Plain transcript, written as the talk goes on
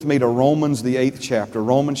Me to Romans, the 8th chapter,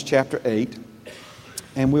 Romans chapter 8,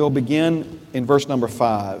 and we'll begin in verse number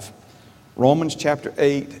 5. Romans chapter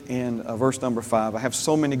 8 and verse number 5. I have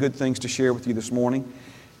so many good things to share with you this morning,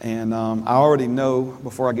 and I already know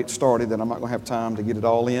before I get started that I'm not going to have time to get it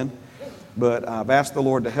all in, but I've asked the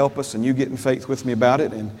Lord to help us, and you get in faith with me about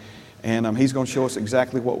it, and He's going to show us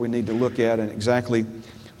exactly what we need to look at and exactly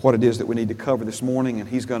what it is that we need to cover this morning, and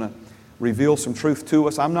He's going to reveal some truth to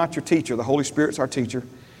us. I'm not your teacher. The Holy Spirit's our teacher.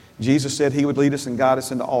 Jesus said He would lead us and guide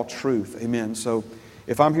us into all truth. Amen. So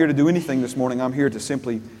if I'm here to do anything this morning, I'm here to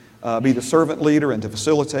simply be the servant leader and to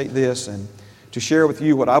facilitate this and to share with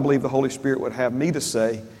you what I believe the Holy Spirit would have me to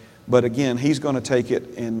say. But again, He's going to take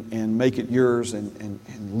it and make it yours and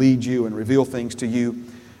lead you and reveal things to you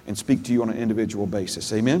and speak to you on an individual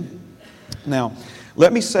basis. Amen. Now,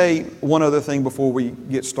 let me say one other thing before we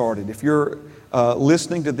get started. If you're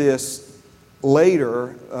listening to this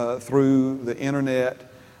later through the internet,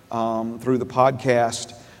 through the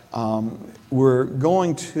podcast, we're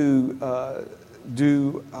going to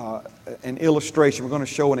do an illustration. We're going to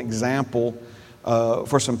show an example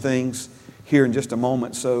for some things here in just a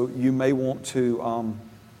moment. So you may want to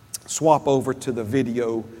swap over to the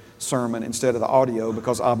video sermon instead of the audio,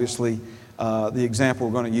 because obviously the example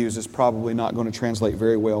we're going to use is probably not going to translate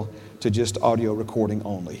very well to just audio recording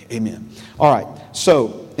only. Amen. All right.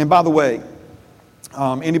 So, and by the way,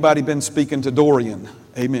 anybody been speaking to Dorian?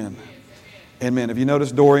 Amen. Amen. Have you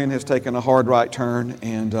noticed Dorian has taken a hard right turn,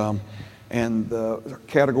 and the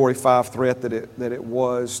Category 5 threat that it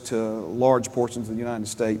was to large portions of the United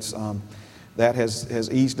States, that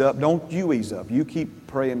has eased up. Don't you ease up. You keep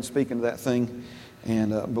praying and speaking to that thing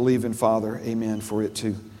and believe in Father, amen, for it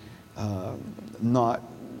to not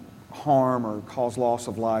harm or cause loss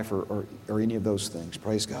of life or any of those things.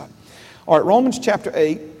 Praise God. All right, Romans chapter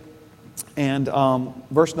 8 and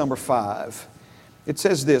verse number 5. It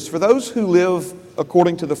says this: "For those who live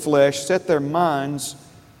according to the flesh set their minds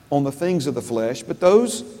on the things of the flesh, but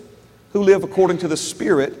those who live according to the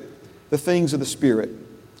Spirit, the things of the Spirit.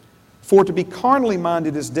 For to be carnally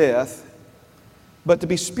minded is death, but to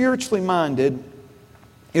be spiritually minded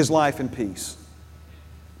is life and peace."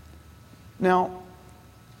 Now,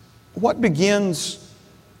 what begins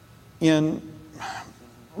in,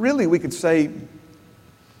 really we could say,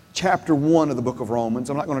 chapter 1 of the book of Romans.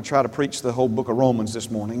 I'm not going to try to preach the whole book of Romans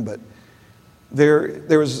this morning, but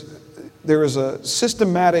there is a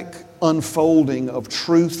systematic unfolding of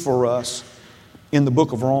truth for us in the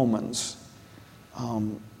book of Romans.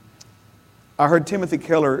 I heard Timothy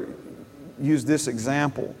Keller use this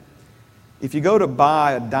example. If you go to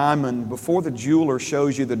buy a diamond, before the jeweler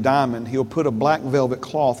shows you the diamond, he'll put a black velvet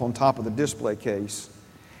cloth on top of the display case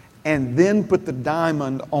and then put the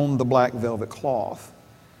diamond on the black velvet cloth,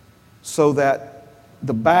 so that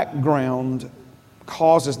the background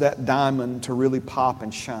causes that diamond to really pop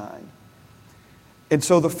and shine. And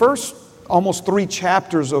so the first almost 3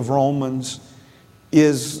 chapters of Romans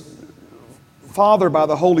is fathered by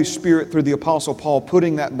the Holy Spirit through the Apostle Paul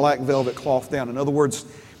putting that black velvet cloth down. In other words,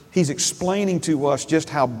 he's explaining to us just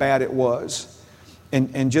how bad it was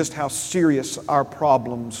and just how serious our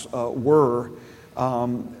problems were.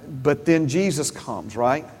 But then Jesus comes,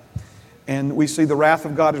 right? And we see the wrath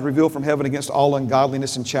of God is revealed from heaven against all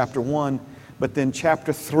ungodliness in chapter 1. But then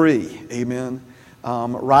chapter 3, amen,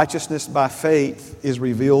 righteousness by faith is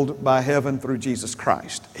revealed by heaven through Jesus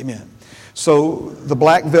Christ. Amen. So the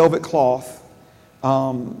black velvet cloth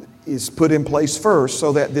is put in place first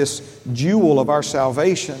so that this jewel of our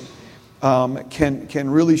salvation can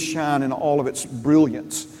really shine in all of its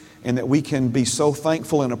brilliance, and that we can be so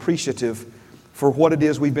thankful and appreciative for what it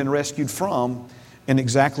is we've been rescued from and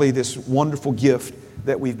exactly this wonderful gift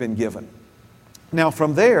that we've been given. Now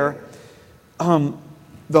from there,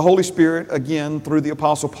 the Holy Spirit, again, through the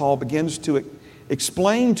Apostle Paul, begins to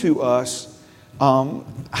explain to us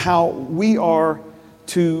how we are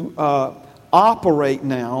to operate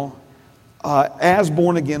now as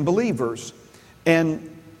born-again believers.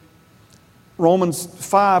 And Romans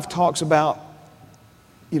 5 talks about,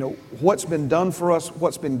 what's been done for us,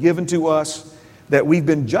 what's been given to us, that we've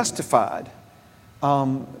been justified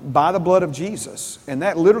by the blood of Jesus. And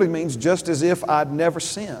that literally means just as if I'd never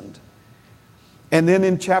sinned. And then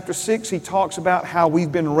in chapter 6, he talks about how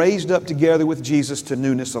we've been raised up together with Jesus to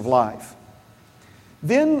newness of life.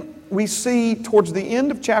 Then we see towards the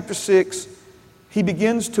end of chapter 6, he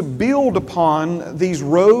begins to build upon these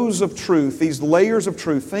rows of truth, these layers of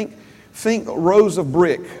truth. Think rows of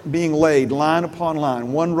brick being laid line upon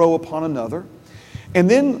line, one row upon another. And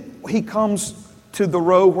then he comes to the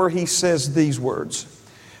row where he says these words: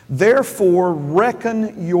 "Therefore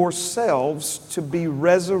reckon yourselves to be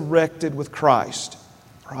resurrected with Christ."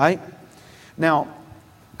 Right? Now,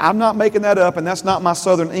 I'm not making that up, and that's not my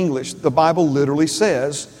Southern English. The Bible literally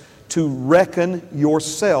says to reckon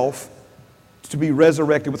yourself to be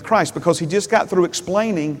resurrected with Christ, because he just got through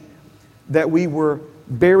explaining that we were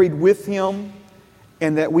buried with him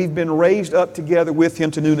and that we've been raised up together with him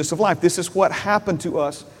to newness of life. This is what happened to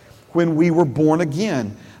us when we were born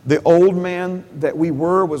again. The old man that we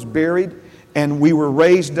were was buried, and we were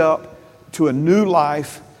raised up to a new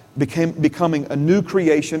life, becoming a new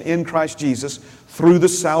creation in Christ Jesus through the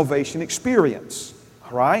salvation experience.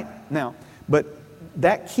 All right? Now, but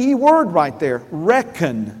that key word right there,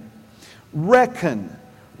 reckon. Reckon.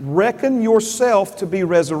 Reckon yourself to be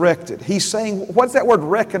resurrected. He's saying, what does that word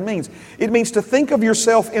reckon mean? It means to think of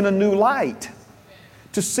yourself in a new light.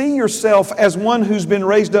 To see yourself as one who's been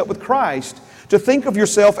raised up with Christ. To think of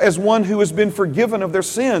yourself as one who has been forgiven of their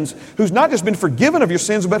sins. Who's not just been forgiven of your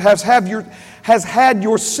sins, but has had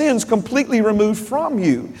your sins completely removed from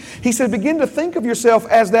you. He said, begin to think of yourself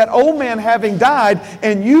as that old man having died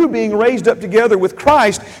and you being raised up together with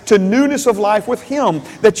Christ to newness of life with Him.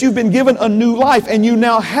 That you've been given a new life and you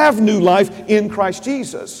now have new life in Christ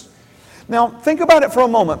Jesus. Now, think about it for a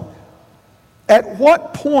moment. At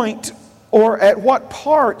what point or at what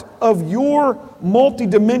part of your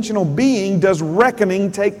multidimensional being does reckoning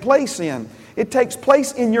take place in? It takes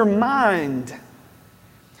place in your mind.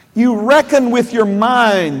 You reckon with your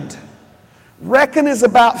mind. Reckon is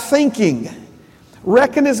about thinking.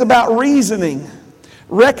 Reckon is about reasoning.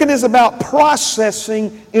 Reckon is about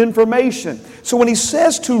processing information. So when he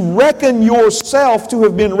says to reckon yourself to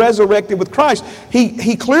have been resurrected with Christ,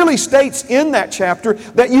 he clearly states in that chapter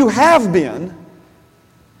that you have been.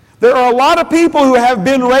 There are a lot of people who have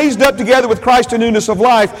been raised up together with Christ to newness of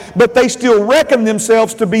life, but they still reckon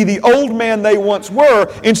themselves to be the old man they once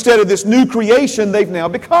were instead of this new creation they've now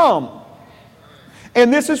become.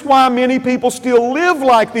 And this is why many people still live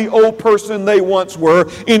like the old person they once were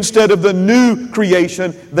instead of the new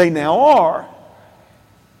creation they now are.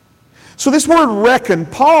 So this word reckon,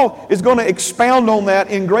 Paul is going to expound on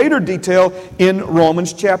that in greater detail in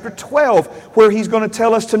Romans chapter 12, where he's going to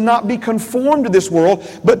tell us to not be conformed to this world,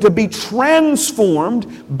 but to be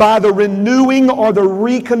transformed by the renewing or the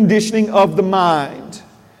reconditioning of the mind.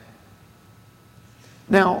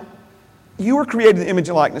 Now, you were created in the image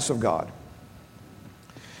and likeness of God.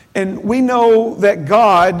 And we know that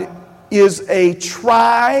God is a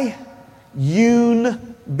triune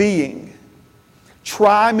being.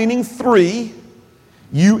 Tri meaning three,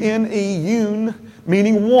 U-N-E, un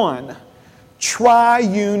meaning one.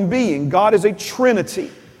 Triune being. God is a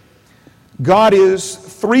trinity. God is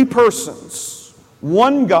three persons.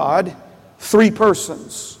 One God, three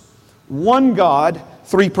persons. One God,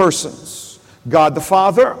 three persons. God the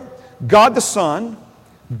Father, God the Son,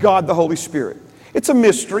 God the Holy Spirit. It's a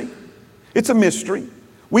mystery. It's a mystery.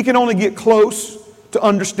 We can only get close to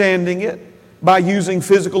understanding it by using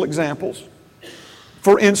physical examples.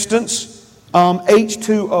 For instance,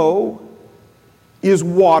 H2O is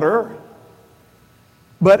water,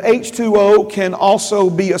 but H2O can also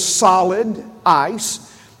be a solid,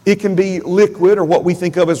 ice. It can be liquid, or what we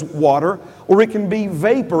think of as water, or it can be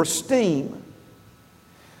vapor, steam.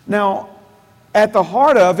 Now, at the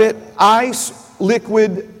heart of it, ice,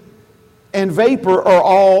 liquid, and vapor are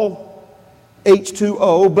all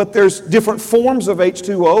H2O, but there's different forms of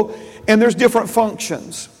H2O, and there's different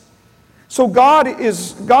functions. So God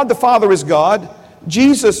the Father is God,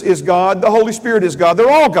 Jesus is God, the Holy Spirit is God. They're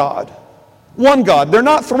all God. One God. They're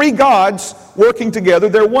not three gods working together.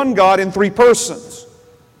 They're one God in three persons.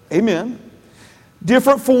 Amen.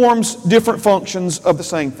 Different forms, different functions of the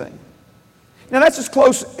same thing. Now that's as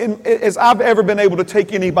close as I've ever been able to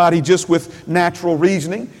take anybody just with natural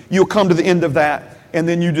reasoning. You'll come to the end of that, and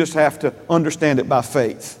then you just have to understand it by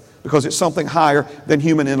faith, because it's something higher than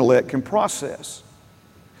human intellect can process.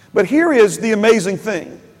 But here is the amazing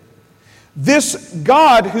thing. This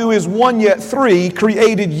God who is one yet three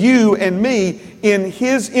created you and me in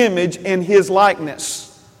His image and His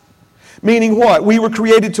likeness. Meaning what? We were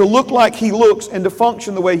created to look like He looks and to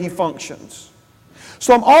function the way He functions.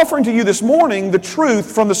 So I'm offering to you this morning the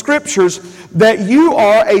truth from the Scriptures that you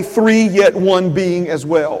are a three yet one being as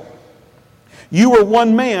well. You are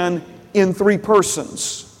one man in three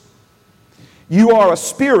persons. You are a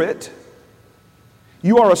spirit.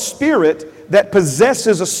 You are a spirit that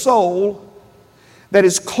possesses a soul that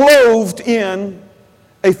is clothed in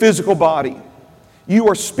a physical body. You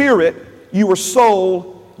are spirit, you are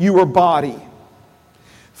soul, you are body.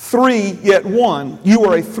 Three yet one. You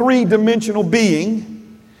are a three-dimensional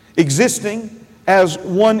being existing as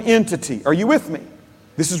one entity. Are you with me?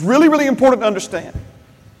 This is really, really important to understand.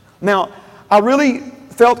 Now, I really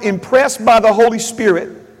felt impressed by the Holy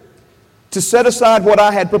Spirit to set aside what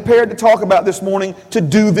I had prepared to talk about this morning to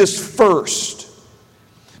do this first.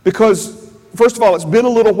 Because, first of all, it's been a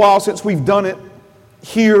little while since we've done it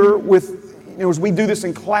here with, as we do this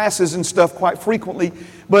in classes and stuff quite frequently.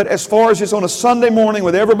 But as far as just on a Sunday morning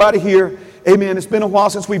with everybody here, amen, it's been a while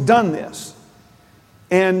since we've done this.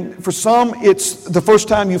 And for some, it's the first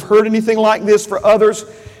time you've heard anything like this. For others,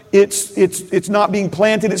 it's not being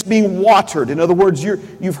planted, it's being watered. In other words,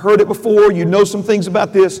 you've heard it before, you know some things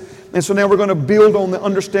about this, and so now we're going to build on the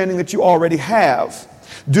understanding that you already have.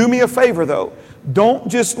 Do me a favor, though. Don't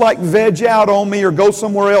just like veg out on me or go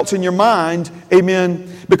somewhere else in your mind,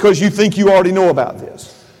 amen, because you think you already know about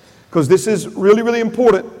this. Because this is really, really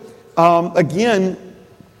important. Again,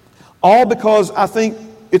 all because I think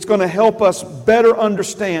it's going to help us better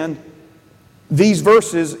understand these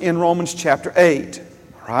verses in Romans chapter 8.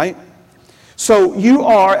 Right? So you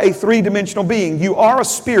are a three-dimensional being. You are a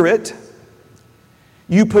spirit.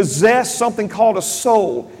 You possess something called a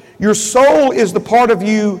soul. Your soul is the part of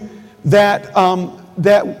you that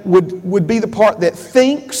would be the part that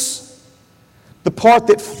thinks, the part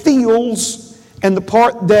that feels, and the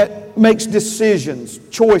part that makes decisions,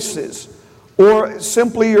 choices. Or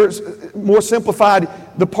simply, or more simplified,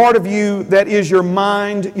 the part of you that is your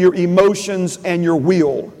mind, your emotions, and your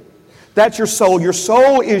will. That's your soul. Your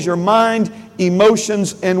soul is your mind,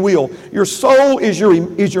 emotions, and will. Your soul is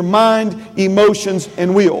your mind, emotions,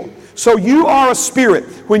 and will. So you are a spirit.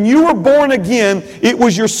 When you were born again, it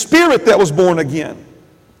was your spirit that was born again.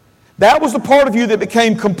 That was the part of you that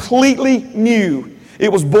became completely new.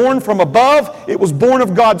 It was born from above, it was born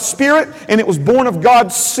of God's Spirit, and it was born of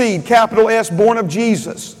God's seed, capital S, born of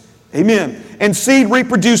Jesus. Amen. And seed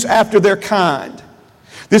reproduce after their kind.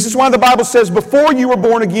 This is why the Bible says before you were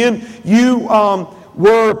born again, you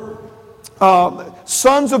were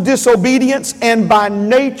sons of disobedience and by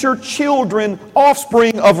nature children,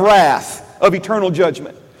 offspring of wrath, of eternal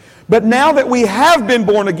judgment. But now that we have been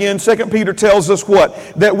born again, 2 Peter tells us what?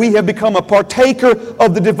 That we have become a partaker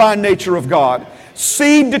of the divine nature of God.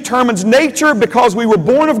 Seed determines nature. Because we were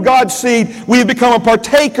born of God's seed, we have become a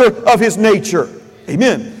partaker of His nature.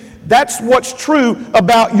 Amen. That's what's true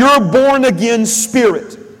about your born again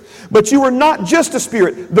spirit. But you are not just a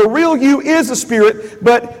spirit. The real you is a spirit,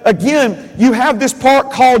 but again, you have this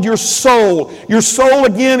part called your soul. Your soul,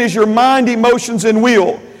 again, is your mind, emotions, and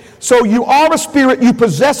will. So you are a spirit, you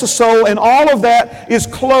possess a soul, and all of that is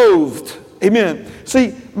clothed. Amen.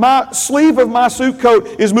 See, my sleeve of my suit coat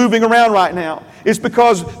is moving around right now. It's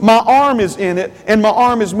because my arm is in it, and my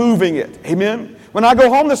arm is moving it. Amen. When I go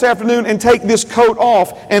home this afternoon and take this coat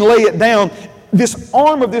off and lay it down, this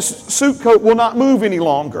arm of this suit coat will not move any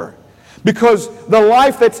longer. Because the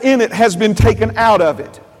life that's in it has been taken out of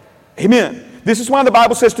it. Amen. This is why the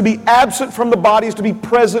Bible says to be absent from the body is to be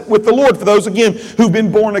present with the Lord. For those, again, who've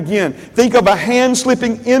been born again. Think of a hand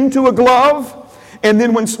slipping into a glove. And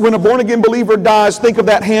then when a born-again believer dies, think of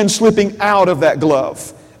that hand slipping out of that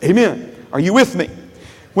glove. Amen. Are you with me?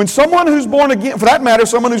 When someone who's born again, for that matter,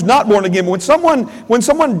 someone who's not born again, but when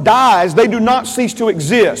someone dies, they do not cease to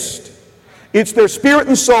exist. It's their spirit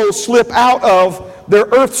and soul slip out of their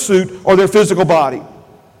earth suit or their physical body.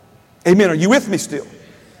 Amen. Are you with me still?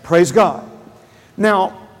 Praise God.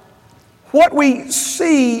 Now, what we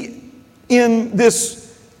see in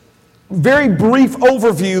this very brief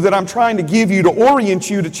overview that I'm trying to give you to orient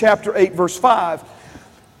you to chapter 8, verse 5,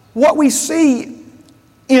 what we see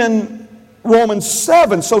in Romans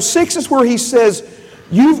 7, so 6 is where he says,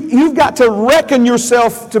 you've got to reckon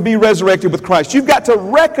yourself to be resurrected with Christ. You've got to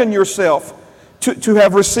reckon yourself to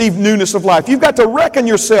have received newness of life. You've got to reckon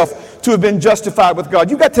yourself to have been justified with God.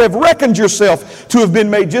 You've got to have reckoned yourself to have been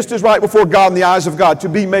made just as right before God in the eyes of God, to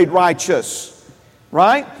be made righteous.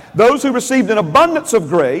 Right? Those who received an abundance of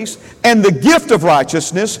grace and the gift of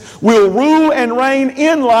righteousness will rule and reign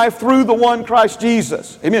in life through the one Christ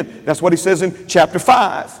Jesus. Amen. That's what he says in chapter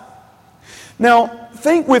 5. Now,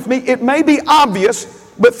 think with me. It may be obvious,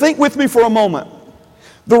 but think with me for a moment.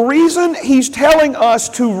 The reason he's telling us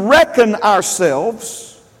to reckon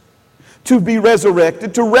ourselves to be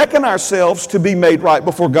resurrected, to reckon ourselves to be made right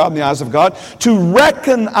before God in the eyes of God, to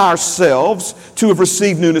reckon ourselves to have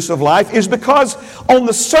received newness of life, is because on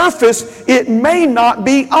the surface it may not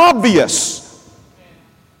be obvious.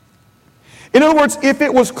 In other words, if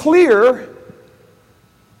it was clear,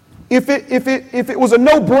 if it was a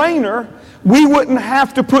no-brainer, we wouldn't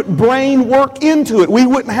have to put brain work into it. We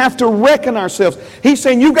wouldn't have to reckon ourselves. He's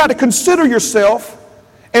saying you've got to consider yourself,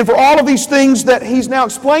 and for all of these things that he's now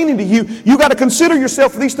explaining to you, you've got to consider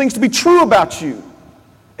yourself for these things to be true about you.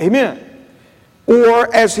 Amen.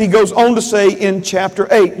 Or as he goes on to say in chapter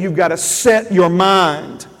 8, you've got to set your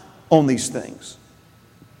mind on these things.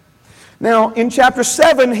 Now, in chapter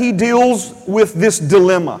 7, he deals with this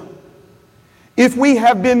dilemma. If we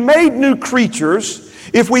have been made new creatures,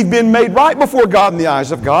 if we've been made right before God in the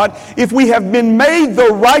eyes of God, if we have been made the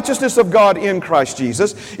righteousness of God in Christ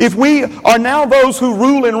Jesus, if we are now those who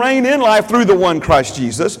rule and reign in life through the one Christ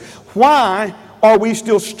Jesus, why are we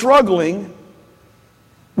still struggling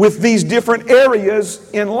with these different areas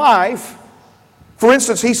in life? For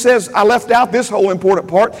instance, he says, I left out this whole important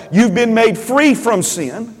part, you've been made free from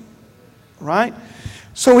sin, right?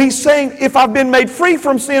 So he's saying, if I've been made free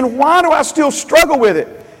from sin, why do I still struggle with it?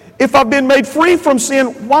 If I've been made free from sin,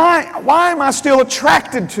 why am I still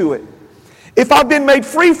attracted to it? If I've been made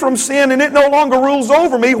free from sin and it no longer rules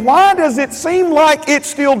over me, why does it seem like it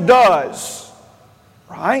still does?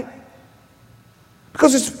 Right?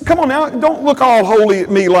 Because come on now, don't look all holy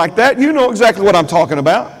at me like that. You know exactly what I'm talking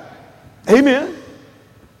about. Amen.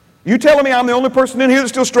 You telling me I'm the only person in here that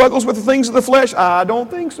still struggles with the things of the flesh? I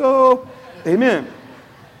don't think so. Amen.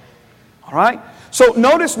 All right? So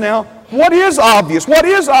notice now, what is obvious? What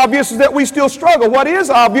is obvious is that we still struggle. What is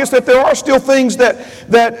obvious that there are still things that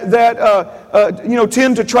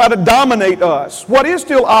tend to try to dominate us. What is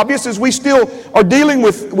still obvious is we still are dealing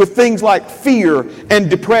with things like fear and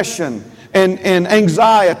depression and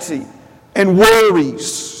anxiety and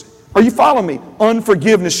worries. Are you following me?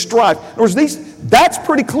 Unforgiveness, strife. In other words, that's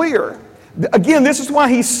pretty clear. Again, this is why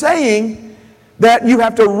he's saying that you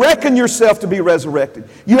have to reckon yourself to be resurrected.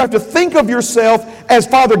 You have to think of yourself as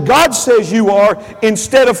Father God says you are,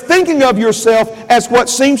 instead of thinking of yourself as what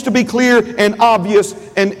seems to be clear and obvious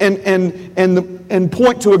and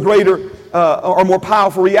point to a greater or more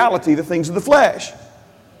powerful reality, the things of the flesh.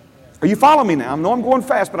 Are you following me now? I know I'm going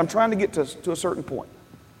fast, but I'm trying to get to a certain point.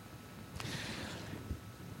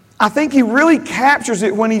 I think he really captures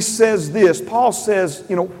it when he says this. Paul says,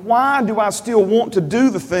 why do I still want to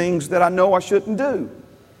do the things that I know I shouldn't do?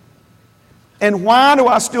 And why do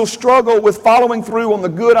I still struggle with following through on the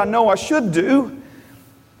good I know I should do?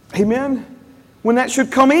 Amen? When that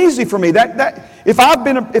should come easy for me. If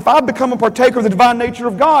I've become a partaker of the divine nature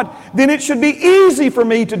of God, then it should be easy for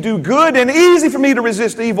me to do good and easy for me to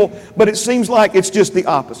resist evil. But it seems like it's just the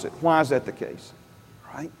opposite. Why is that the case?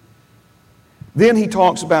 Then he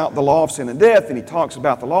talks about the law of sin and death, and he talks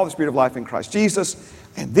about the law of the Spirit of life in Christ Jesus.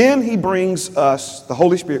 And then he brings us, the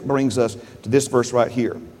Holy Spirit brings us to this verse right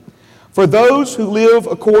here. For those who live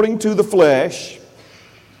according to the flesh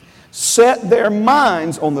set their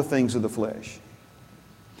minds on the things of the flesh.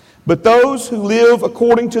 But those who live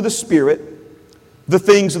according to the Spirit, the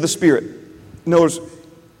things of the Spirit. Notice,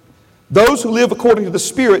 those who live according to the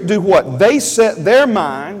Spirit do what? They set their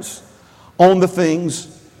minds on the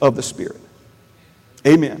things of the Spirit.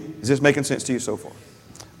 Amen. Is this making sense to you so far?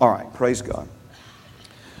 All right, praise God.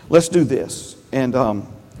 Let's do this. And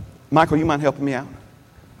Michael, you mind helping me out?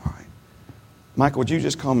 All right. Michael, would you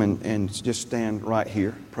just come and just stand right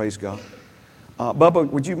here? Praise God. Bubba,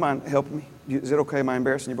 would you mind helping me? Is it okay? Am I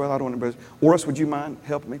embarrassing you, brother? I don't want to embarrass you. Oris, would you mind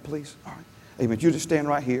helping me, please? All right. Amen. You just stand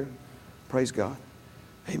right here. Praise God.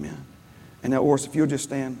 Amen. And now, Oris, if you'll just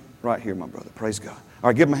stand right here, my brother. Praise God. All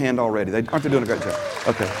right, give them a hand already. Aren't they doing a great job?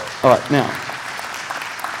 Okay. All right, now.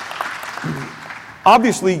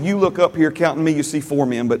 Obviously, you look up here counting me, you see 4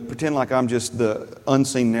 men, but pretend like I'm just the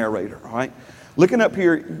unseen narrator, all right? Looking up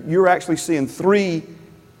here, you're actually seeing 3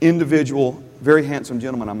 individual, very handsome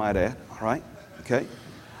gentlemen, I might add, all right? Okay?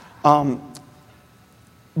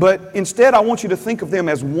 But instead, I want you to think of them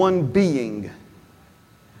as one being.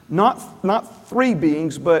 Not 3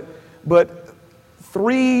 beings, but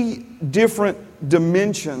 3 different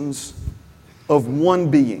dimensions of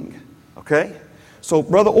one being, okay? So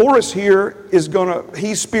Brother Oris here is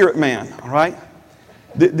he's spirit man, all right?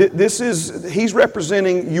 He's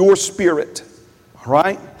representing your spirit, all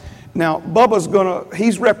right? Now, Bubba's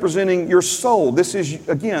he's representing your soul. This is,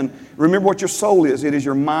 again, remember what your soul is. It is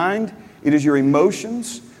your mind, it is your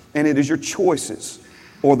emotions, and it is your choices,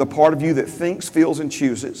 or the part of you that thinks, feels, and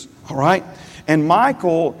chooses, all right? And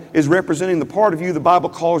Michael is representing the part of you the Bible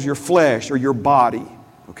calls your flesh or your body,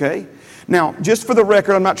 okay? Now, just for the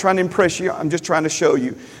record, I'm not trying to impress you. I'm just trying to show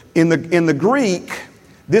you. In the Greek,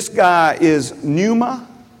 this guy is pneuma,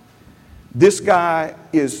 this guy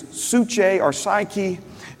is psyche or psyche,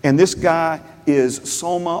 and this guy is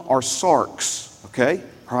soma or sarx, okay?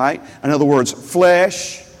 All right? In other words,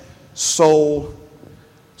 flesh, soul,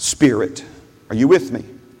 spirit. Are you with me?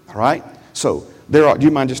 All right? So, do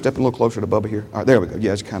you mind just stepping a little closer to Bubba here? All right, there we go.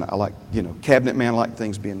 Yeah, it's kind of, I like, cabinet man, I like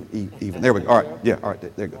things being even. There we go. All right, yeah, all right,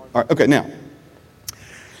 there you go. All right, okay, now.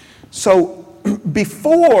 So,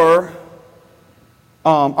 before,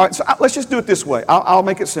 all right, so let's just do it this way. I'll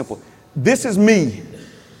make it simple. This is me.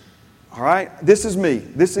 All right? This is me.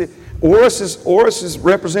 Oris is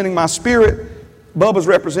representing my spirit, Bubba's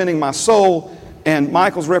representing my soul, and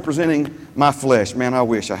Michael's representing my flesh. Man, I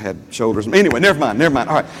wish I had shoulders. Anyway, never mind.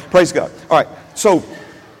 All right, praise God. All right, so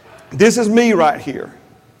this is me right here.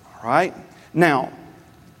 All right? Now,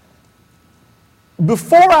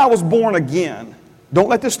 before I was born again, don't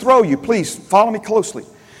let this throw you. Please follow me closely.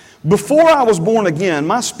 Before I was born again,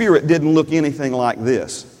 my spirit didn't look anything like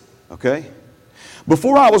this. Okay?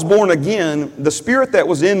 Before I was born again, the spirit that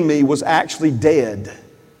was in me was actually dead.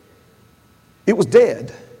 It was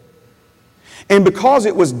dead. And because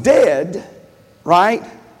it was dead, right,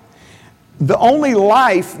 the only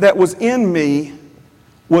life that was in me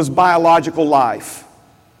was biological life.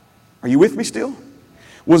 Are you with me still?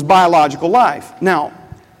 Was biological life. Now,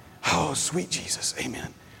 oh, sweet Jesus,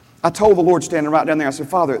 amen. I told the Lord standing right down there, I said,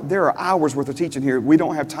 Father, there are hours worth of teaching here. We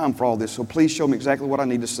don't have time for all this, so please show me exactly what I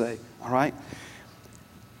need to say, all right?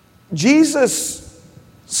 Jesus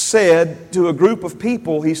said to a group of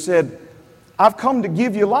people, He said, I've come to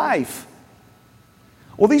give you life.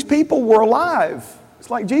 Well, these people were alive. It's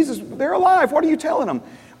like, Jesus, they're alive. What are you telling them?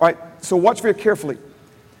 All right, so watch very carefully.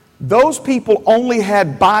 Those people only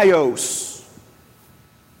had bios,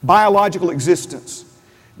 biological existence.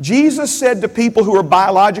 Jesus said to people who are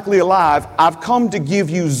biologically alive, I've come to give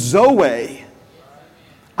you Zoe.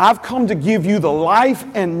 I've come to give you the life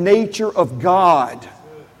and nature of God.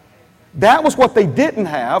 That was what they didn't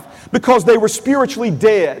have because they were spiritually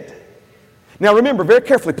dead. Now remember very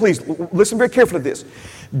carefully, please listen very carefully to this.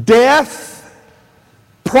 Death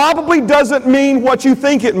probably doesn't mean what you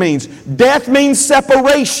think it means. Death means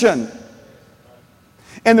separation.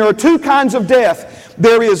 And there are two kinds of death.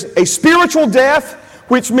 There is a spiritual death,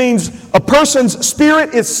 which means a person's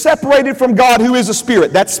spirit is separated from God who is a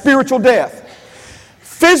spirit. That's spiritual death.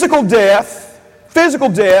 Physical death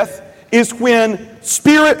is when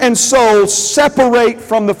spirit and soul separate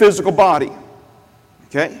from the physical body.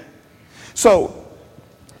 Okay? So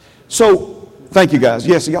thank you guys.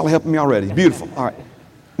 Yes, y'all are helping me already. Beautiful. All right.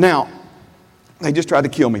 Now, they just tried to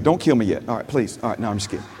kill me. Don't kill me yet. All right, please. All right, no, I'm just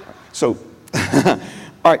kidding. So, all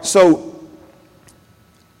right, so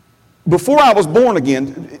before I was born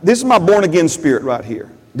again, this is my born again spirit right here.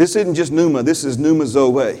 This isn't just pneuma, this is pneuma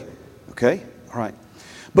zoe. Okay? All right.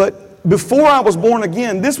 But before I was born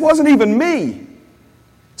again, this wasn't even me.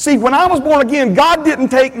 See, when I was born again, God didn't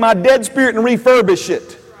take my dead spirit and refurbish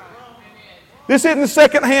it. This isn't a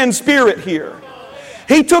second-hand spirit here.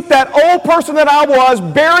 He took that old person that I was,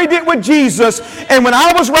 buried it with Jesus, and when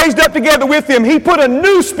I was raised up together with Him, He put a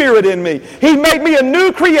new spirit in me. He made me a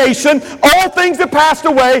new creation. All things have passed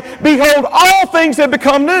away. Behold, all things have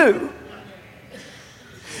become new.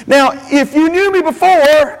 Now, if you knew me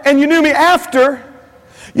before and you knew me after,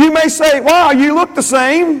 you may say, wow, you look the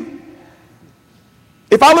same.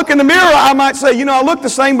 If I look in the mirror, I might say, you know, I look the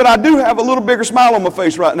same, but I do have a little bigger smile on my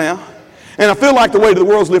face right now. And I feel like the weight of the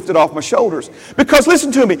world's lifted off my shoulders. Because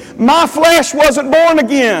listen to me, my flesh wasn't born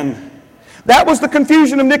again. That was the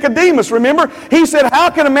confusion of Nicodemus, remember? He said, how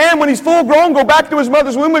can a man when he's full grown go back to his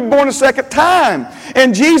mother's womb and be born a second time?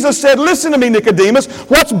 And Jesus said, listen to me, Nicodemus,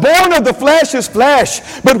 what's born of the flesh is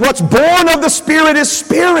flesh, but what's born of the Spirit is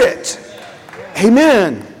spirit.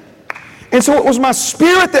 Amen. And so it was my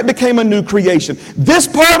spirit that became a new creation. This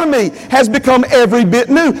part of me has become every bit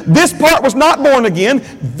new. This part was not born again.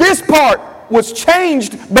 This part was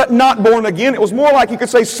changed but not born again. It was more like you could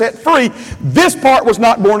say set free. This part was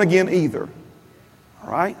not born again either. All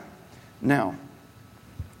right? Now,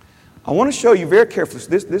 I want to show you very carefully.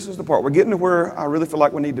 This is the part. We're getting to where I really feel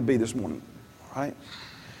like we need to be this morning. All right?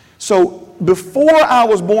 So before I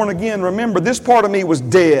was born again, remember, this part of me was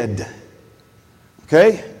dead.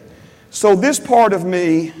 Okay? So this part of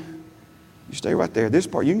me, you stay right there. This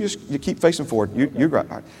part, you keep facing forward. You're right.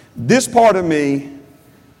 All right. This part of me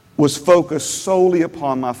was focused solely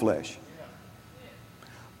upon my flesh.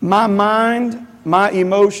 My mind, my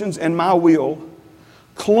emotions, and my will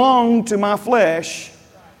clung to my flesh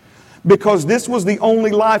because this was the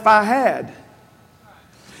only life I had.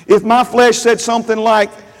 If my flesh said something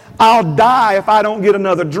like, I'll die if I don't get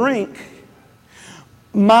another drink,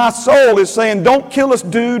 my soul is saying, don't kill us,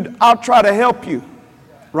 dude. I'll try to help you.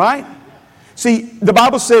 Right? See, the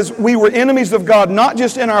Bible says we were enemies of God, not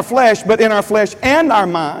just in our flesh, but in our flesh and our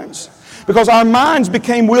minds. Because our minds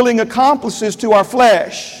became willing accomplices to our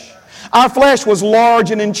flesh. Our flesh was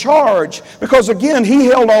large and in charge. Because again, He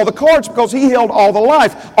held all the cards because He held all the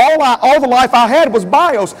life. All the life I had was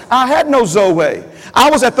bios. I had no zoe.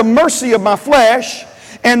 I was at the mercy of my flesh.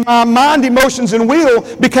 And my mind, emotions, and will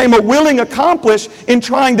became a willing accomplice in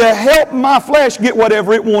trying to help my flesh get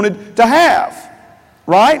whatever it wanted to have.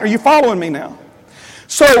 Right? Are you following me now?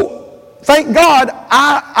 So, thank God,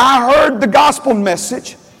 I heard the gospel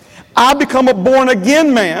message. I become a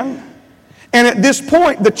born-again man. And at this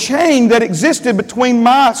point, the chain that existed between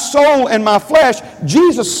my soul and my flesh,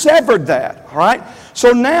 Jesus severed that, all right?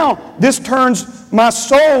 So now, this turns my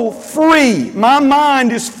soul free. My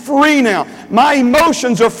mind is free now. My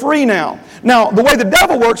emotions are free now. Now, the way the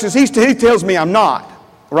devil works is he tells me I'm not,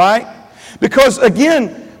 right? Because,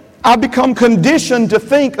 again, I become conditioned to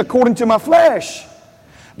think according to my flesh.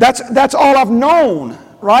 That's all I've known.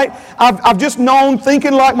 Right? I've just known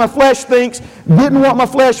thinking like my flesh thinks, getting what my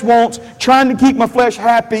flesh wants, trying to keep my flesh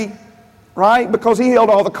happy, right? Because he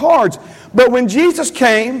held all the cards. But when Jesus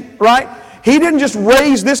came, right, he didn't just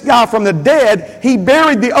raise this guy from the dead, he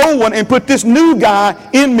buried the old one and put this new guy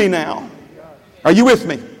in me now. Are you with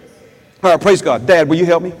me? All right, praise God. Dad, will you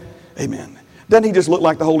help me? Amen. Doesn't he just look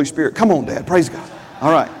like the Holy Spirit? Come on, Dad, praise God.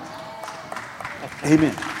 All right.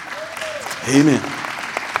 Amen. Amen.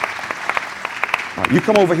 You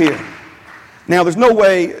come over here. Now, there's no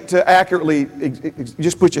way to accurately,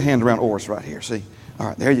 just put your hand around Oris right here, see? All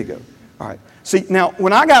right, there you go. All right. See, now,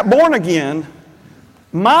 when I got born again,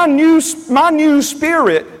 my new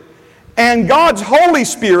spirit and God's Holy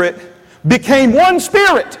Spirit became one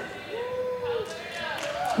spirit.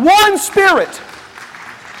 One spirit.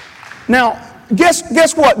 Now,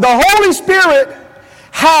 guess what? The Holy Spirit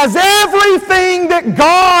has everything that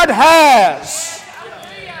God has.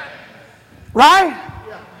 Right?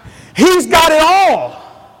 He's got it all.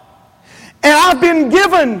 And I've been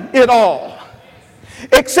given it all.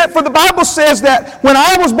 Except for the Bible says that when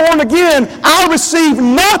I was born again, I received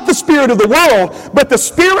not the spirit of the world, but the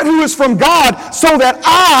Spirit who is from God, so that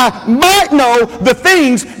I might know the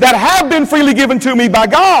things that have been freely given to me by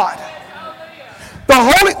God.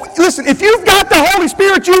 Listen, if you've got the Holy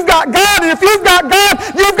Spirit, you've got God. And if you've got God,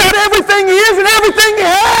 you've got everything He is and everything He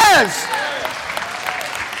has.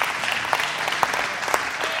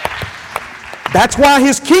 That's why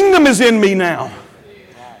His kingdom is in me now.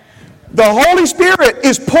 The Holy Spirit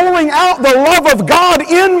is pouring out the love of God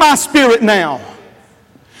in my spirit now,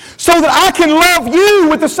 so that I can love you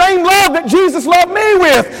with the same love that Jesus loved me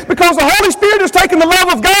with, because the Holy Spirit has taken the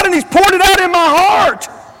love of God and He's poured it out in my heart.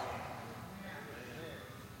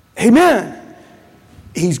 Amen.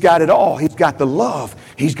 He's got it all. He's got the love.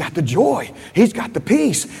 He's got the joy. He's got the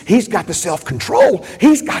peace. He's got the self-control.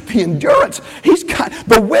 He's got the endurance. He's got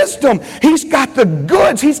the wisdom. He's got the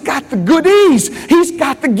goods. He's got the goodies. He's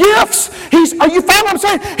got the gifts. Are you following what I'm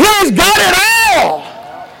saying? He's got it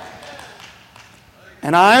all.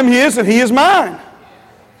 And I am His and He is mine.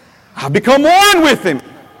 I've become one with Him.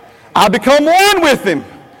 I've become one with Him.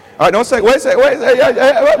 All right, don't say, wait. You're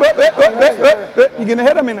getting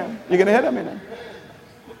ahead of me now. You're getting ahead of me now.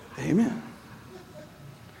 Amen.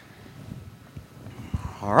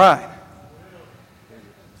 All right.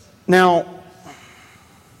 Now,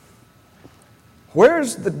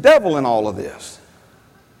 where's the devil in all of this?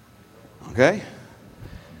 Okay?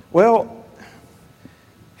 Well,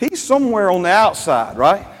 he's somewhere on the outside,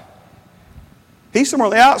 right? He's somewhere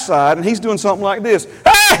on the outside, and he's doing something like this.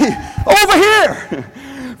 Hey, over here.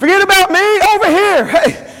 Forget about me, over here.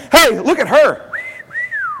 Hey, look at her.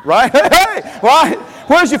 Right? Hey, right?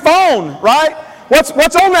 Where's your phone, right? What's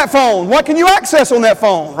on that phone? What can you access on that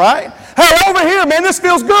phone, right? Hey, over here, man, this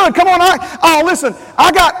feels good. Come on, listen,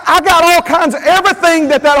 I got all kinds of everything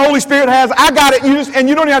that Holy Spirit has. I got it, and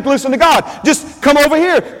you don't even have to listen to God. Just come over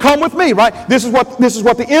here, come with me, right? This is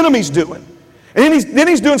what the enemy's doing. And then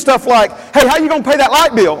he's doing stuff like, hey, how are you going to pay that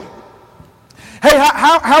light bill? Hey,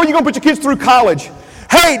 how are you going to put your kids through college?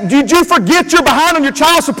 Hey, did you forget you're behind on your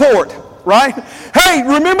child support? Right? Hey,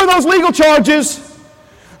 remember those legal charges?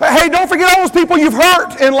 Hey, don't forget all those people you've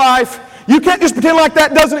hurt in life. You can't just pretend like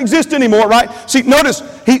that doesn't exist anymore, right? See, notice,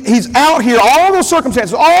 he's out here, all those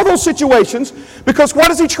circumstances, all those situations, because what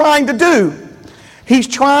is he trying to do? He's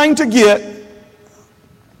trying to get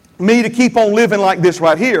me to keep on living like this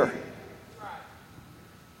right here.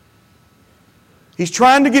 He's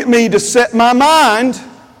trying to get me to set my mind.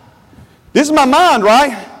 This is my mind,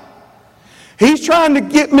 right? He's trying to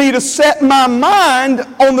get me to set my mind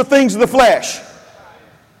on the things of the flesh.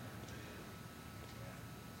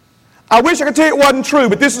 I wish I could tell you it wasn't true,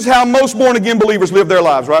 but this is how most born-again believers live their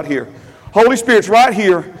lives, right here. Holy Spirit's right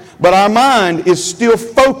here, but our mind is still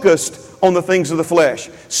focused on the things of the flesh.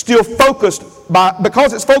 Still focused,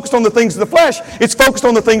 because it's focused on the things of the flesh, it's focused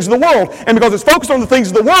on the things of the world. And because it's focused on the things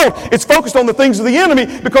of the world, it's focused on the things of the enemy,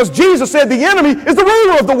 because Jesus said the enemy is the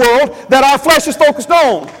ruler of the world that our flesh is focused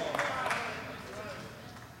on.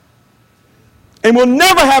 And we'll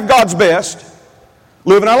never have God's best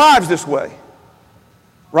living our lives this way.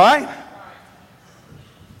 Right?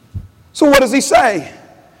 So what does he say?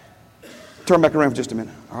 Turn back around for just a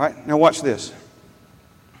minute. All right? Now watch this.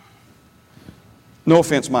 No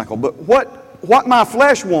offense, Michael, but what my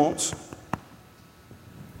flesh wants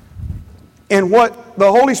and what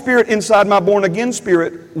the Holy Spirit inside my born-again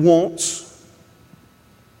spirit wants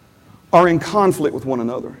are in conflict with one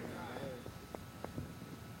another.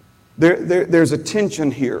 There's a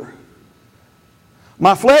tension here.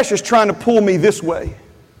 My flesh is trying to pull me this way.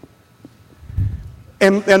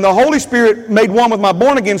 And the Holy Spirit made one with my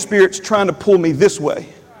born-again spirit's trying to pull me this way.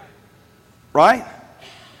 Right?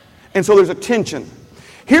 And so there's a tension.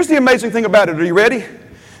 Here's the amazing thing about it. Are you ready?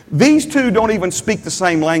 These two don't even speak the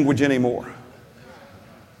same language anymore.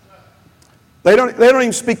 They don't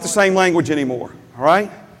even speak the same language anymore. All right?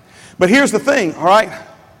 But here's the thing. All right?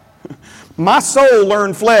 My soul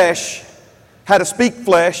learned flesh, how to speak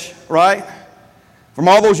flesh, right? From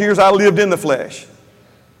all those years I lived in the flesh.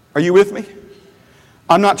 Are you with me?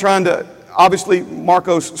 I'm not trying to, obviously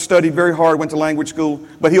Marcos studied very hard, went to language school,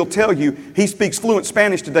 but he'll tell you he speaks fluent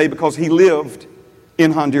Spanish today because he lived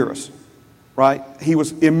in Honduras, right? He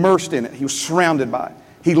was immersed in it. He was surrounded by it.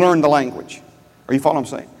 He learned the language. Are you following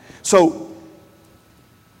what I'm saying? So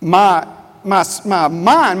my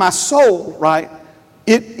mind, my soul, right,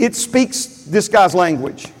 it speaks this guy's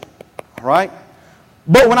language, all right?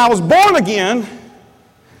 But when I was born again,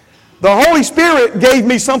 the Holy Spirit gave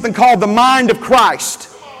me something called the mind of Christ.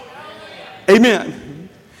 Amen.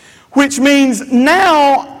 Which means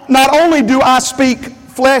now, not only do I speak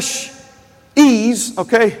flesh-ese,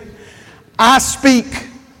 okay, I speak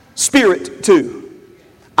spirit too.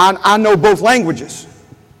 I know both languages.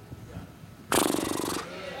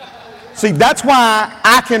 See, that's why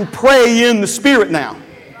I can pray in the Spirit now.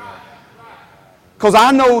 Because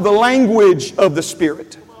I know the language of the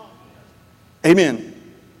Spirit. Amen.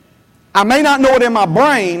 I may not know it in my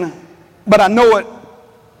brain, but I know it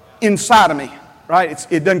inside of me. Right?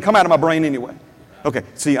 It doesn't come out of my brain anyway. Okay,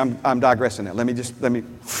 see, I'm digressing now. Let me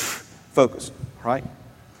focus. Right?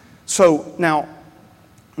 So now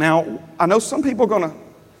I know some people are going to...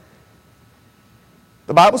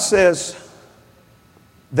 The Bible says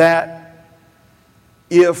that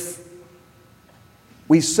if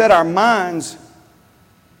we set our minds,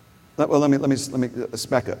 well, let's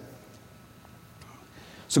back up.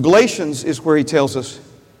 So Galatians is where he tells us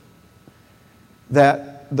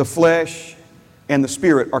that the flesh and the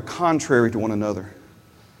spirit are contrary to one another.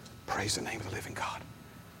 Praise the name of the living God.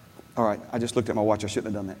 All right, I just looked at my watch. I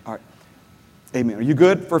shouldn't have done that. All right. Amen. Are you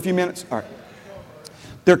good for a few minutes? All right.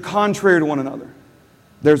 They're contrary to one another.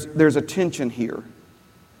 There's a tension here.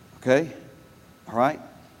 Okay? All right?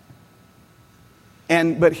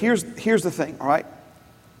 But here's the thing, all right?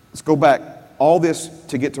 Let's go back. All this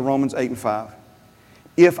to get to Romans 8 and 5.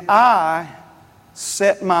 If I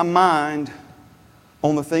set my mind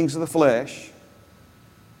on the things of the flesh,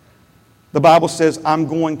 the Bible says I'm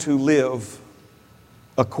going to live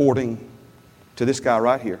according to this guy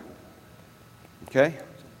right here. Okay?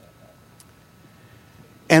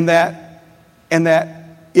 And that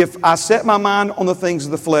if I set my mind on the things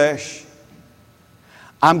of the flesh,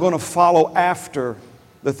 I'm going to follow after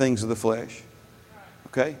the things of the flesh.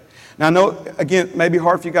 Okay? Now I know, again, it may be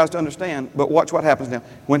hard for you guys to understand, but watch what happens now.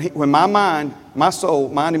 When my mind, my soul,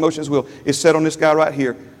 mind, emotions, will is set on this guy right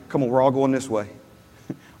here, come on, we're all going this way.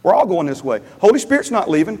 We're all going this way. Holy Spirit's not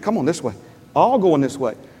leaving. Come on, this way. All going this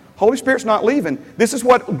way. Holy Spirit's not leaving. This is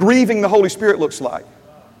what grieving the Holy Spirit looks like.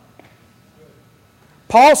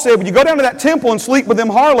 Paul said, when you go down to that temple and sleep with them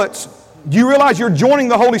harlots, do you realize you're joining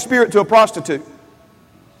the Holy Spirit to a prostitute?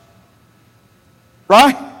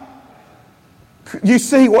 Right? You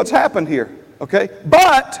see what's happened here. Okay?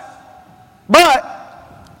 But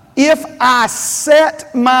if I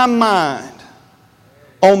set my mind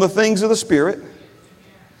on the things of the Spirit,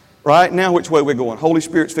 right? Now which way we're going? Holy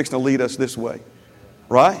Spirit's fixing to lead us this way.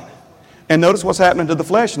 Right? And notice what's happening to the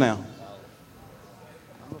flesh now.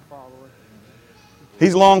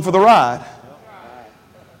 He's along for the ride.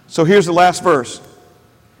 So here's the last verse.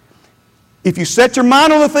 If you set your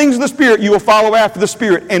mind on the things of the Spirit, you will follow after the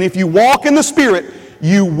Spirit. And if you walk in the Spirit,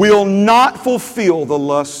 you will not fulfill the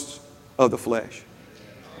lusts of the flesh.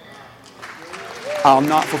 I'll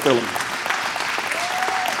not fulfill them.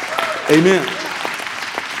 Amen.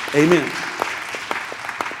 Amen.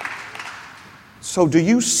 So do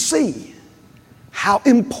you see how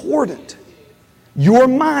important your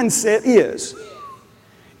mindset is?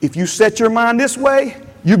 If you set your mind this way,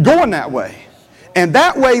 you're going that way. And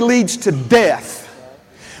that way leads to death.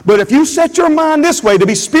 But if you set your mind this way, to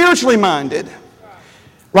be spiritually minded,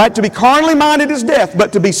 right? To be carnally minded is death,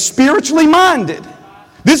 but to be spiritually minded,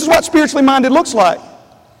 this is what spiritually minded looks like.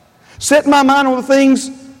 Set my mind on the things.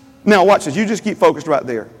 Now watch this. You just keep focused right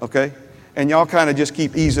there, okay? and y'all kind of just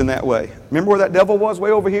keep easing that way. Remember where that devil was?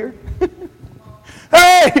 Way over here?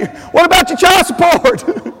 Hey, what about your child support?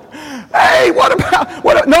 Hey,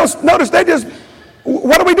 notice they just,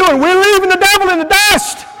 what are we doing? We're leaving the devil in the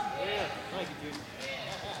dust.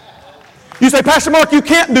 You say, Pastor Mark, you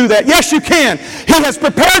can't do that. Yes, you can. He has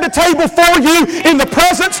prepared a table for you in the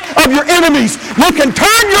presence of your enemies. You can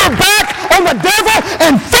turn your back on the devil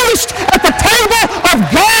and feast at the table of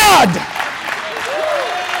God.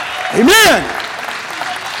 Amen.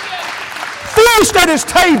 Feast at His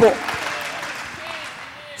table.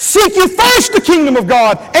 Seek ye first the kingdom of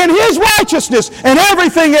God and His righteousness, and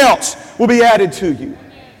everything else will be added to you.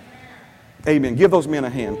 Amen. Give those men a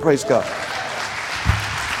hand. Praise God.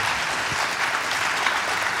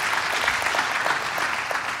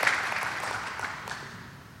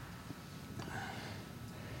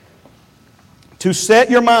 To set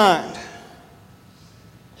your mind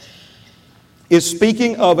is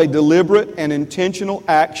speaking of a deliberate and intentional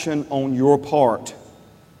action on your part.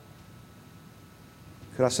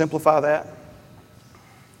 Could I simplify that?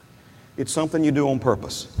 It's something you do on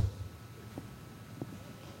purpose.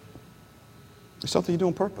 It's something you do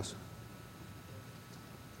on purpose.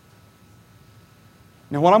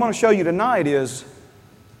 Now, what I'm going to show you tonight is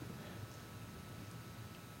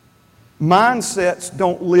mindsets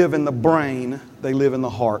don't live in the brain, they live in the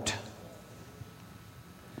heart.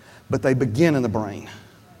 But they begin in the brain.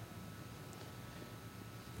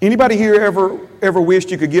 Anybody here ever wished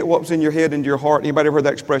you could get what was in your head into your heart? Anybody ever heard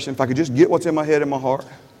that expression? If I could just get what's in my head in my heart?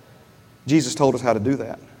 Jesus told us how to do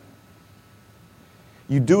that.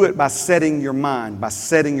 You do it by setting your mind, by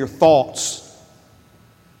setting your thoughts,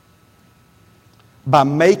 by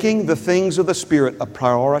making the things of the Spirit a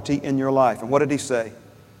priority in your life. And what did He say?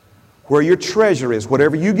 Where your treasure is,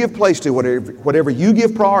 whatever you give place to, whatever you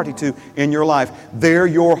give priority to in your life, there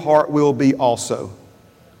your heart will be also.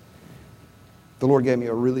 The Lord gave me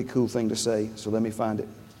a really cool thing to say, so let me find it.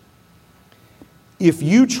 If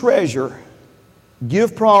you treasure,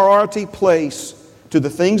 give priority place to the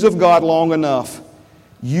things of God long enough,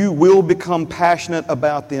 you will become passionate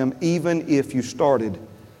about them even if you started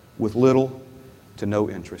with little to no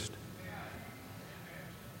interest.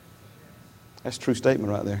 That's a true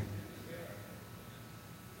statement right there.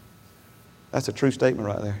 That's a true statement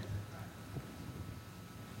right there.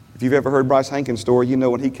 If you've ever heard Bryce Hankins' story, you know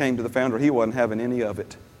when he came to the founder, he wasn't having any of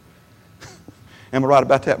it. Am I right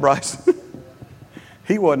about that, Bryce?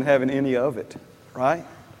 He wasn't having any of it, right?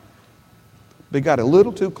 They got a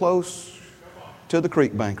little too close to the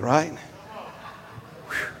creek bank, right?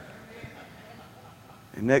 Whew.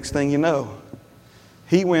 And next thing you know,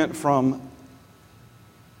 he went from,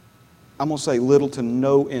 I'm going to say little to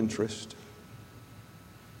no interest,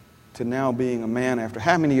 to now being a man after,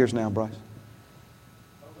 how many years now, Bryce?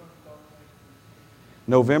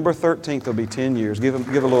 November 13th will be 10 years. Give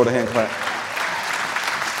the Lord a hand clap.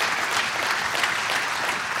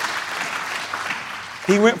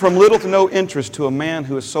 He went from little to no interest to a man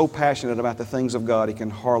who is so passionate about the things of God he can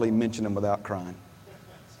hardly mention them without crying.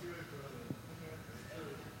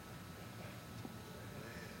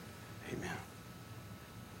 Amen.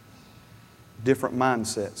 Different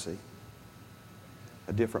mindset, see?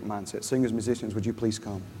 A different mindset. Singers, musicians, would you please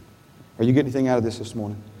come? Are you getting anything out of this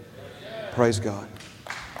morning? Praise God.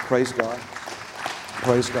 Praise God.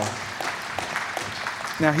 Praise God.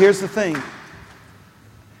 Now here's the thing.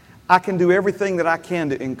 I can do everything that I can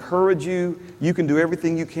to encourage you. You can do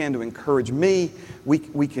everything you can to encourage me.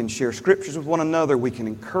 We can share scriptures with one another. We can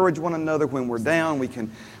encourage one another when we're down. We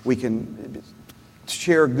can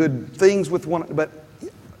share good things with one another. But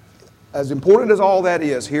as important as all that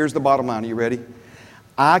is, here's the bottom line. Are you ready?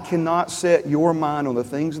 I cannot set your mind on the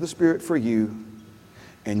things of the Spirit for you,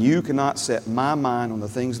 and you cannot set my mind on the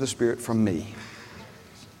things of the Spirit from me.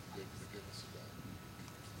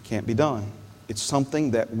 Can't be done. It's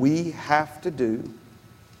something that we have to do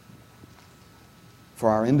for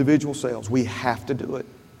our individual selves. We have to do it.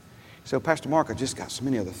 So, Pastor Mark, I just got so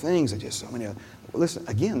many other things. Well, listen,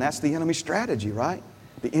 again, that's the enemy's strategy, right?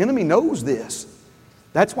 The enemy knows this.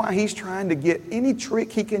 That's why he's trying to get any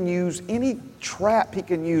trick he can use, any trap he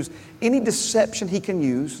can use, any deception he can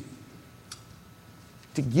use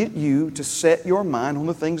to get you to set your mind on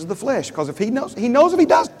the things of the flesh. Because if he knows if he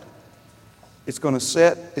doesn't, it's going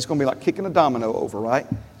to be like kicking a domino over, right?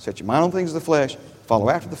 Set your mind on things of the flesh, follow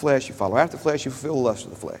after the flesh, you follow after the flesh, you fulfill the lust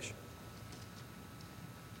of the flesh.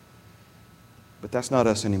 But that's not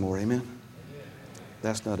us anymore, amen?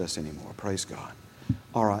 That's not us anymore, praise God.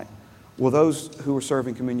 All right. Will those who are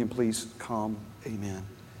serving communion please come? Amen.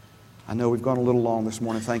 I know we've gone a little long this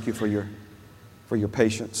morning. Thank you for your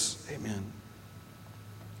patience. Amen.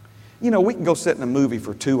 You know, we can go sit in a movie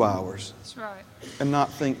for 2 hours That's right. and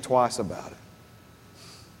not think twice about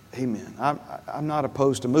it. Amen. I'm not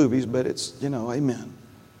opposed to movies, but it's, you know, amen.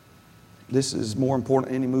 This is more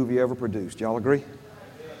important than any movie ever produced. Y'all agree?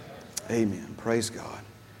 Amen. Praise God.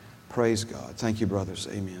 Praise God. Thank you, brothers.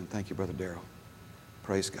 Amen. Thank you, Brother Darrell.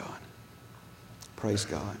 Praise God. Praise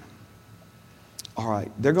God. All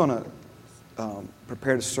right. They're going to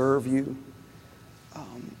prepare to serve you.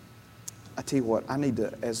 I tell you what, I need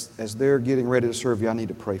to, as they're getting ready to serve you, I need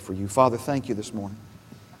to pray for you. Father, thank you this morning.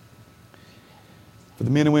 For the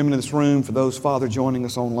men and women in this room, for those, Father, joining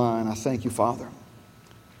us online, I thank you, Father,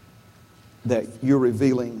 that you're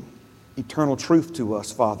revealing eternal truth to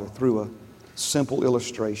us, Father, through a simple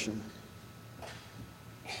illustration.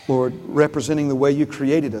 Lord, representing the way you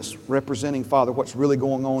created us, representing, Father, what's really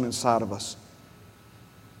going on inside of us.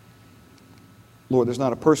 Lord, there's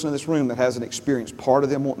not a person in this room that hasn't experienced part of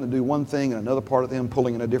them wanting to do one thing and another part of them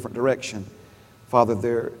pulling in a different direction.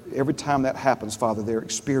 Father, every time that happens, Father, they're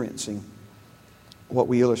experiencing what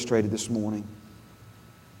we illustrated this morning.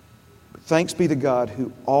 But thanks be to God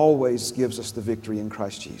who always gives us the victory in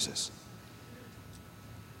Christ Jesus.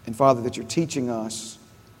 And Father, that you're teaching us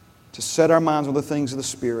to set our minds on the things of the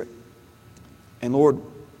Spirit. And Lord,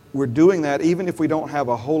 we're doing that even if we don't have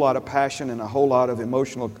a whole lot of passion and a whole lot of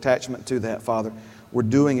emotional attachment to that, Father. We're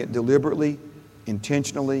doing it deliberately,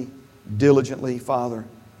 intentionally, diligently, Father,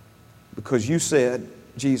 because you said,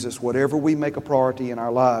 Jesus, whatever we make a priority in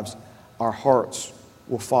our lives, our hearts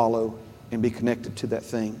will follow and be connected to that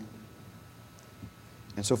thing.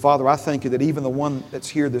 And so, Father, I thank you that even the one that's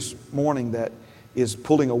here this morning that is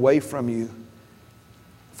pulling away from you,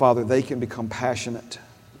 Father, they can become passionate.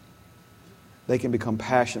 They can become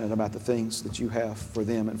passionate about the things that you have for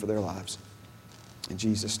them and for their lives. In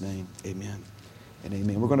Jesus' name, amen and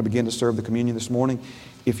amen. We're going to begin to serve the communion this morning.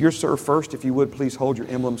 If you're served first, if you would, please hold your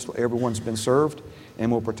emblems till everyone's been served,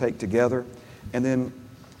 and we'll partake together. And then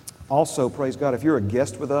also, praise God, if you're a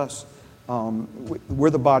guest with us,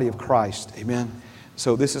 we're the body of Christ, amen.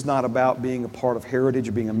 So this is not about being a part of Heritage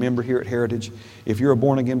or being a member here at Heritage. If you're a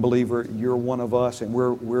born-again believer, you're one of us and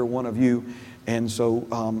we're one of you. And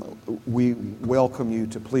so we welcome you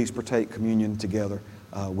to please partake communion together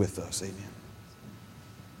with us. Amen.